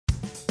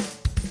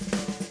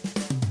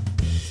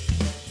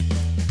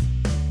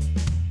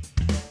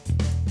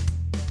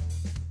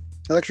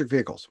Electric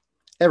vehicles.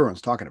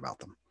 Everyone's talking about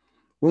them.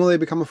 When will they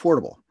become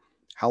affordable?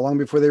 How long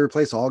before they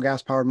replace all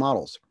gas-powered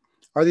models?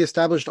 Are the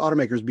established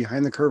automakers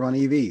behind the curve on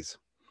EVs?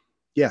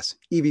 Yes,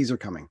 EVs are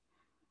coming.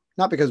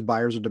 Not because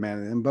buyers are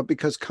demanding them, but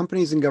because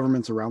companies and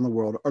governments around the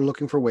world are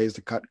looking for ways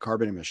to cut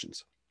carbon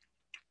emissions.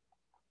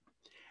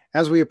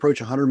 As we approach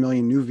 100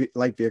 million new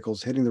light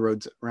vehicles hitting the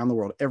roads around the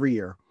world every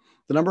year,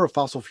 the number of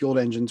fossil-fueled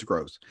engines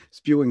grows,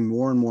 spewing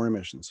more and more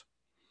emissions.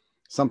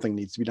 Something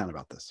needs to be done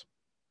about this.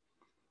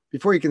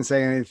 Before you can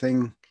say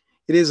anything,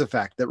 it is a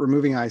fact that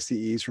removing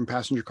ICEs from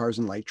passenger cars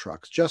and light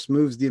trucks just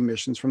moves the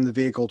emissions from the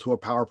vehicle to a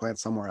power plant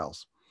somewhere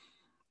else.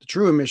 The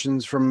true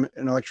emissions from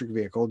an electric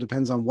vehicle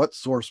depends on what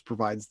source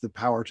provides the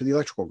power to the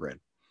electrical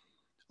grid.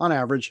 On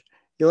average,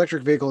 the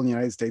electric vehicle in the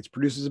United States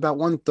produces about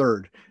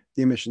 1/3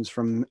 the emissions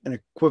from an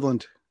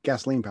equivalent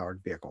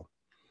gasoline-powered vehicle.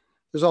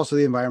 There's also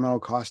the environmental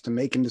cost to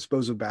make and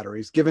dispose of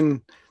batteries.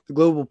 Given the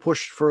global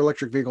push for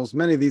electric vehicles,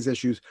 many of these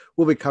issues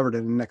will be covered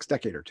in the next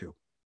decade or two.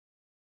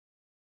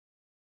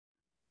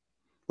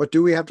 What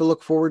do we have to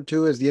look forward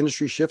to as the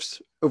industry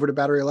shifts over to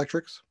battery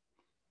electrics?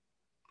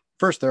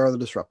 First, there are the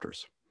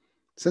disruptors.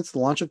 Since the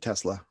launch of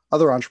Tesla,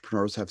 other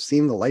entrepreneurs have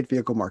seen the light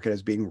vehicle market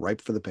as being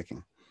ripe for the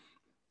picking.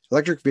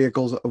 Electric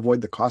vehicles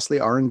avoid the costly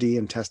R&D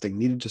and testing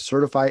needed to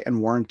certify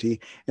and warranty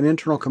an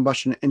internal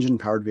combustion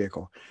engine-powered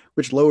vehicle,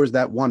 which lowers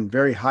that one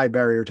very high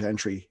barrier to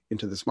entry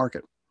into this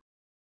market.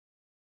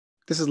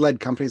 This has led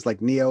companies like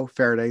NIO,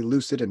 Faraday,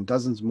 Lucid, and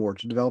dozens more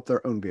to develop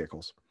their own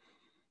vehicles.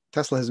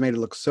 Tesla has made it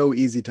look so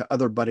easy to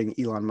other budding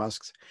Elon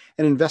Musks,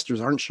 and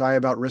investors aren't shy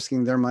about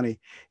risking their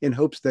money in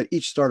hopes that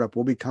each startup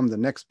will become the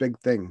next big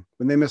thing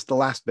when they missed the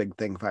last big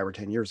thing 5 or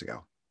 10 years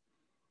ago.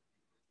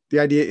 The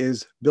idea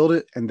is build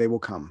it and they will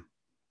come.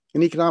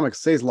 In economics,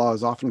 Say's law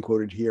is often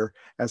quoted here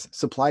as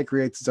supply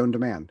creates its own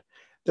demand.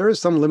 There is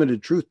some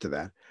limited truth to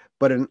that,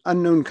 but an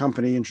unknown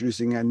company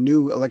introducing a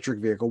new electric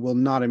vehicle will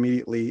not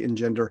immediately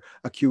engender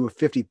a queue of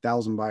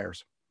 50,000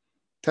 buyers.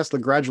 Tesla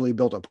gradually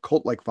built a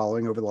cult-like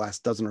following over the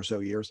last dozen or so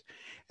years,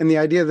 and the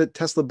idea that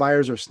Tesla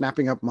buyers are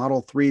snapping up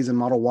Model 3s and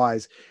Model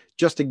Ys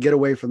just to get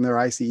away from their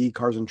ICE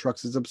cars and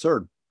trucks is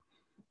absurd.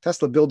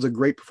 Tesla builds a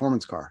great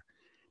performance car.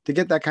 To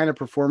get that kind of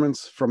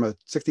performance from a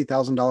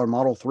 $60,000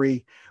 Model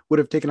 3 would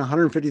have taken a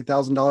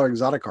 $150,000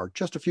 exotic car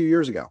just a few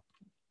years ago,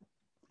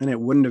 and it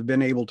wouldn't have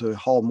been able to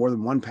haul more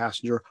than one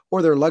passenger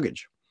or their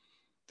luggage.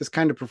 This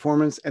kind of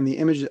performance and the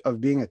image of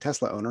being a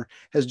Tesla owner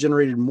has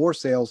generated more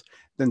sales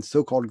than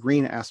so-called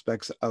green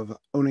aspects of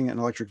owning an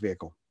electric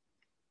vehicle.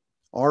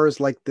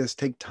 Ours like this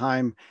take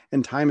time,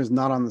 and time is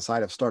not on the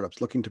side of startups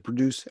looking to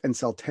produce and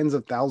sell tens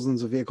of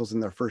thousands of vehicles in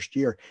their first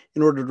year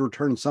in order to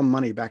return some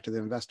money back to the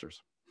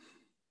investors.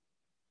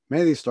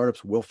 Many of these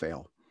startups will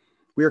fail.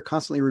 We are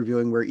constantly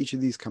reviewing where each of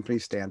these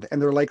companies stand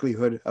and their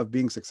likelihood of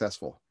being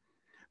successful.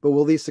 But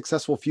will these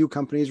successful few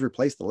companies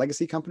replace the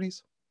legacy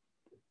companies?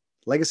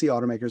 Legacy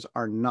automakers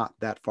are not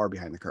that far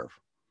behind the curve.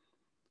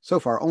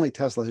 So far, only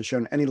Tesla has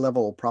shown any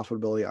level of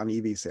profitability on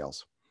EV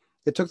sales.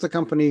 It took the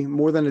company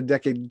more than a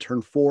decade to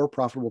turn 4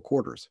 profitable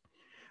quarters.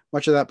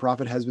 Much of that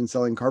profit has been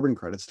selling carbon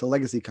credits to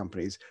legacy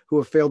companies who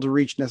have failed to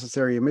reach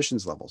necessary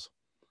emissions levels.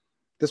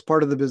 This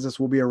part of the business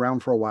will be around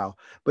for a while,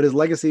 but as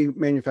legacy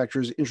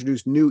manufacturers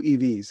introduce new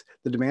EVs,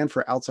 the demand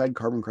for outside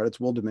carbon credits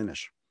will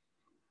diminish.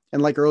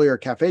 And like earlier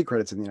CAFE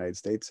credits in the United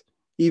States,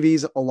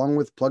 EVs, along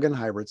with plug-in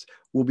hybrids,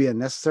 will be a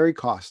necessary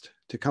cost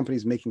to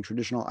companies making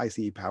traditional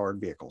ICE-powered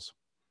vehicles.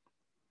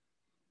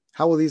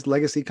 How will these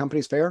legacy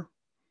companies fare?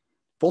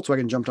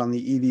 Volkswagen jumped on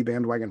the EV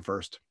bandwagon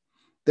first.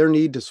 Their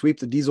need to sweep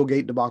the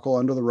Dieselgate debacle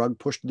under the rug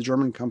pushed the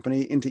German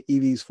company into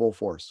EVs full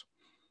force.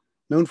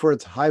 Known for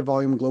its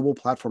high-volume global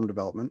platform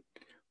development,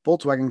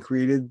 Volkswagen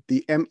created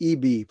the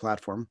MEB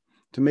platform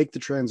to make the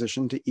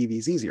transition to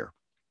EVs easier.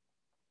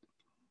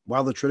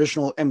 While the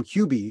traditional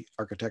MQB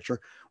architecture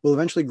will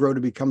eventually grow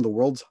to become the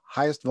world's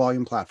highest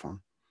volume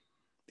platform,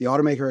 the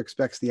automaker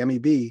expects the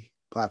MEB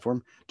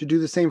platform to do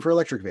the same for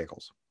electric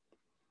vehicles.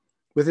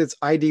 With its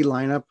ID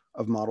lineup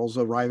of models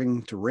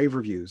arriving to rave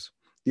reviews,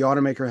 the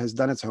automaker has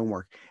done its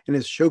homework and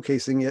is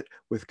showcasing it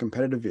with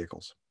competitive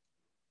vehicles.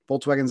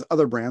 Volkswagen's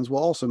other brands will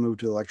also move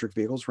to electric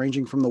vehicles,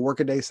 ranging from the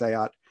workaday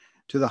Seat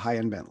to the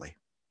high-end Bentley.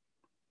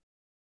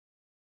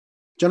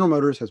 General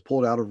Motors has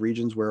pulled out of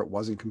regions where it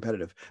wasn't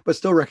competitive, but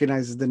still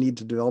recognizes the need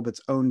to develop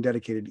its own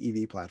dedicated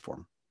EV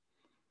platform.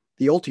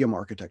 The Ultium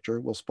architecture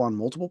will spawn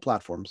multiple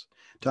platforms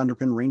to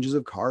underpin ranges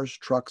of cars,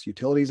 trucks,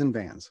 utilities, and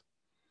vans.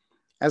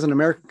 As an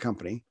American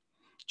company,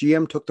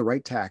 GM took the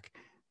right tack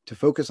to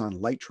focus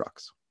on light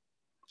trucks.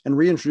 And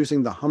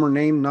reintroducing the Hummer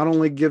name not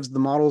only gives the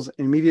models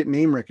immediate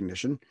name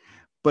recognition,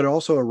 but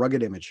also a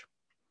rugged image.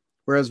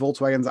 Whereas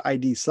Volkswagen's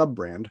ID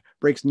sub-brand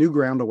breaks new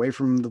ground away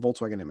from the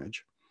Volkswagen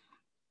image,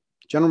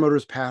 General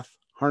Motors' path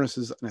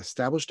harnesses an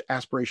established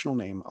aspirational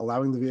name,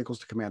 allowing the vehicles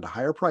to command a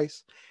higher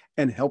price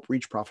and help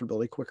reach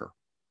profitability quicker.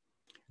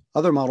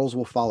 Other models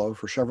will follow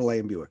for Chevrolet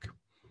and Buick.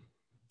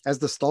 As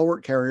the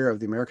stalwart carrier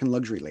of the American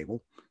luxury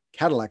label,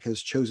 Cadillac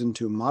has chosen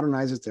to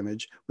modernize its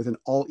image with an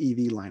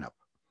all-EV lineup.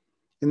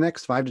 In the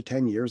next 5 to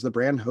 10 years, the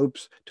brand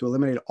hopes to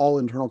eliminate all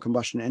internal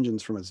combustion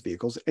engines from its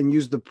vehicles and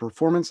use the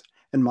performance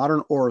and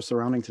modern aura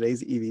surrounding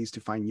today's EVs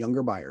to find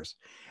younger buyers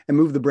and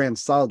move the brand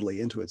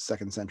solidly into its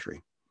second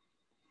century.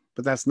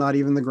 But that's not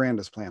even the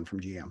grandest plan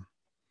from GM.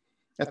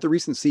 At the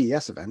recent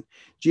CES event,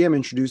 GM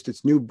introduced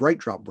its new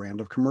BrightDrop brand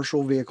of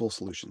commercial vehicle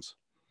solutions.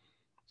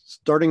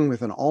 Starting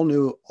with an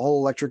all-new,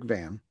 all-electric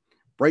van,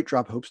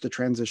 BrightDrop hopes to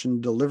transition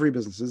delivery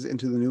businesses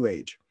into the new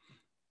age.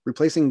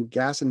 Replacing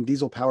gas and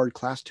diesel-powered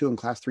Class 2 and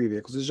Class 3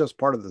 vehicles is just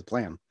part of the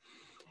plan.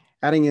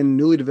 Adding in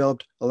newly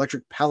developed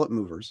electric pallet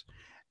movers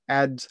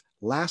adds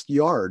last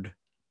yard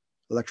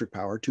electric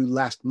power to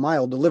last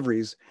mile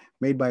deliveries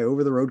made by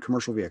over-the-road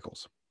commercial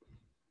vehicles.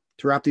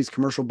 To wrap these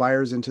commercial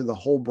buyers into the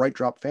whole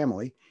BrightDrop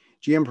family,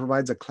 GM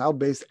provides a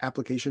cloud-based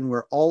application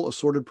where all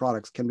assorted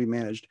products can be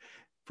managed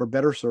for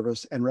better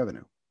service and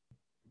revenue.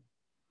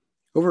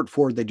 Over at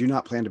Ford, they do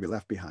not plan to be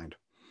left behind.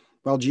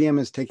 While GM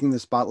is taking the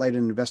spotlight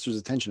and investors'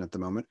 attention at the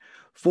moment,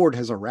 Ford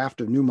has a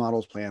raft of new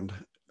models planned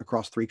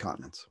across 3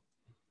 continents.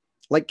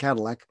 Like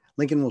Cadillac,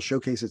 Lincoln will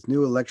showcase its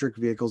new electric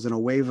vehicles in a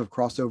wave of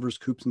crossovers,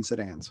 coupes, and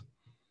sedans.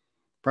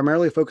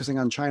 Primarily focusing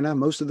on China,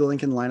 most of the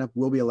Lincoln lineup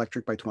will be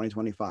electric by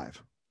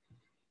 2025.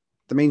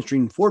 The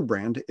mainstream Ford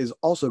brand is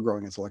also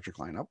growing its electric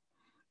lineup.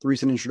 The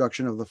recent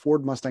introduction of the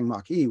Ford Mustang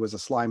Mach-E was a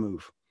sly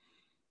move.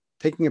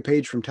 Taking a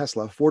page from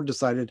Tesla, Ford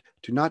decided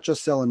to not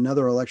just sell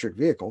another electric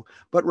vehicle,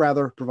 but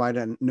rather provide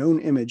a known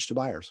image to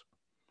buyers.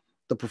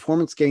 The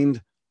performance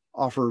gained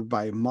offered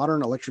by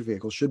modern electric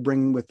vehicles should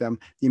bring with them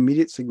the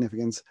immediate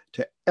significance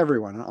to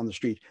everyone on the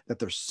street that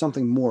there's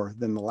something more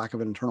than the lack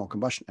of an internal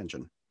combustion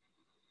engine.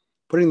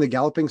 Putting the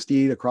galloping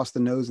steed across the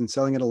nose and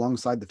selling it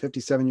alongside the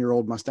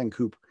 57-year-old Mustang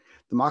Coupe,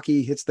 the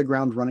Mach-E hits the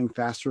ground running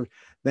faster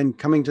than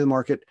coming to the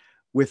market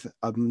with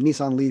a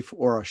Nissan Leaf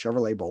or a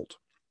Chevrolet Bolt.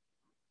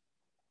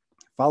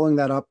 Following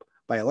that up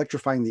by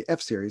electrifying the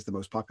F-Series, the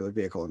most popular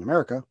vehicle in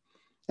America,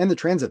 and the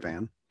Transit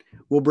van,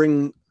 will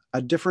bring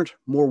a different,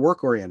 more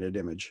work-oriented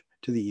image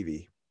to the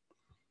EV.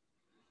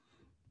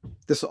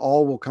 This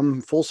all will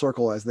come full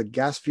circle as the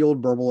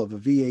gas-fueled burble of a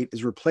V8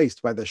 is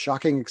replaced by the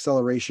shocking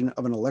acceleration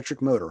of an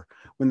electric motor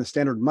when the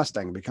standard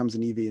Mustang becomes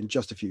an EV in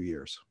just a few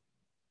years.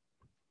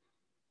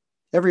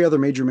 Every other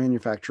major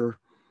manufacturer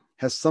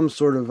has some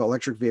sort of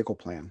electric vehicle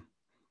plan.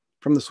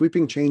 From the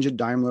sweeping change at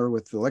Daimler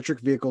with electric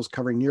vehicles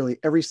covering nearly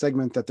every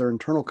segment that their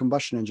internal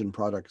combustion engine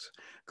products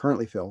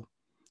currently fill,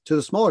 to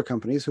the smaller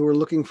companies who are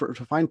looking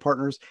to find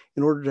partners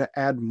in order to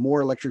add more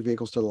electric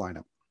vehicles to the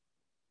lineup.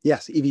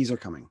 Yes, EVs are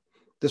coming.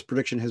 This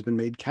prediction has been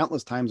made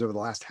countless times over the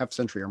last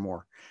half-century or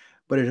more,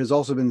 but it has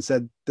also been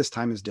said this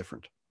time is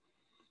different.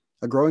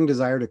 A growing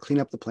desire to clean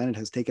up the planet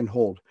has taken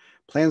hold.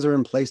 Plans are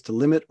in place to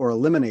limit or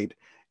eliminate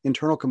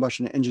internal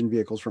combustion engine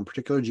vehicles from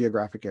particular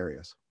geographic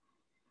areas.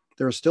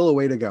 There is still a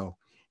way to go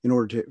in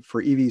order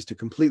for EVs to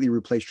completely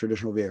replace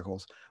traditional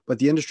vehicles, but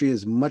the industry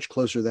is much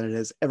closer than it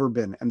has ever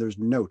been, and there's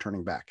no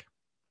turning back.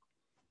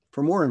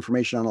 For more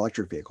information on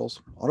electric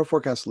vehicles,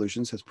 AutoForecast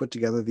Solutions has put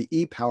together the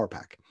e-Power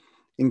Pack,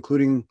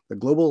 including the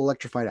Global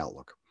Electrified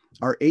Outlook,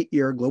 our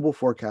 8-year global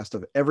forecast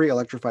of every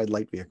electrified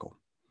light vehicle.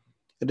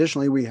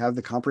 Additionally, we have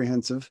the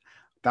comprehensive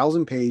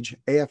 1,000-page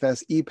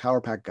AFS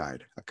e-Power Pack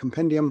guide, a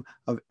compendium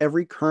of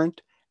every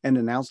current and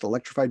announced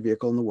electrified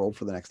vehicle in the world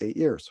for the next 8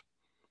 years.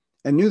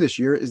 And new this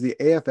year is the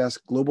AFS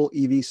Global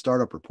EV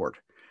Startup Report,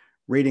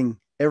 rating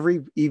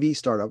every EV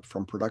startup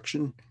from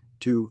production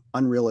to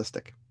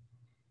unrealistic.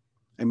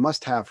 A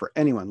must-have for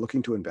anyone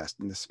looking to invest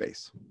in this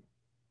space.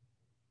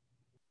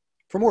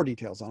 For more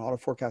details on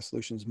AutoForecast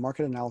Solutions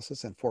market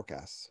analysis and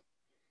forecasts,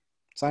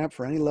 sign up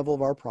for any level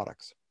of our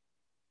products.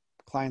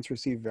 Clients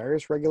receive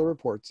various regular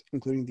reports,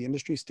 including the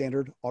industry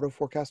standard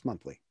AutoForecast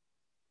Monthly.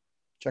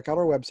 Check out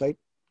our website,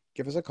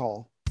 give us a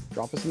call,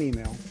 drop us an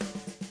email,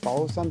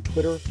 follow us on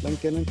Twitter,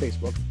 LinkedIn, and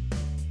Facebook,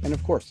 and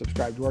of course,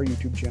 subscribe to our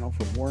YouTube channel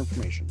for more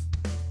information.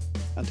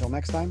 Until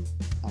next time,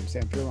 I'm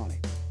Sam Fiorani.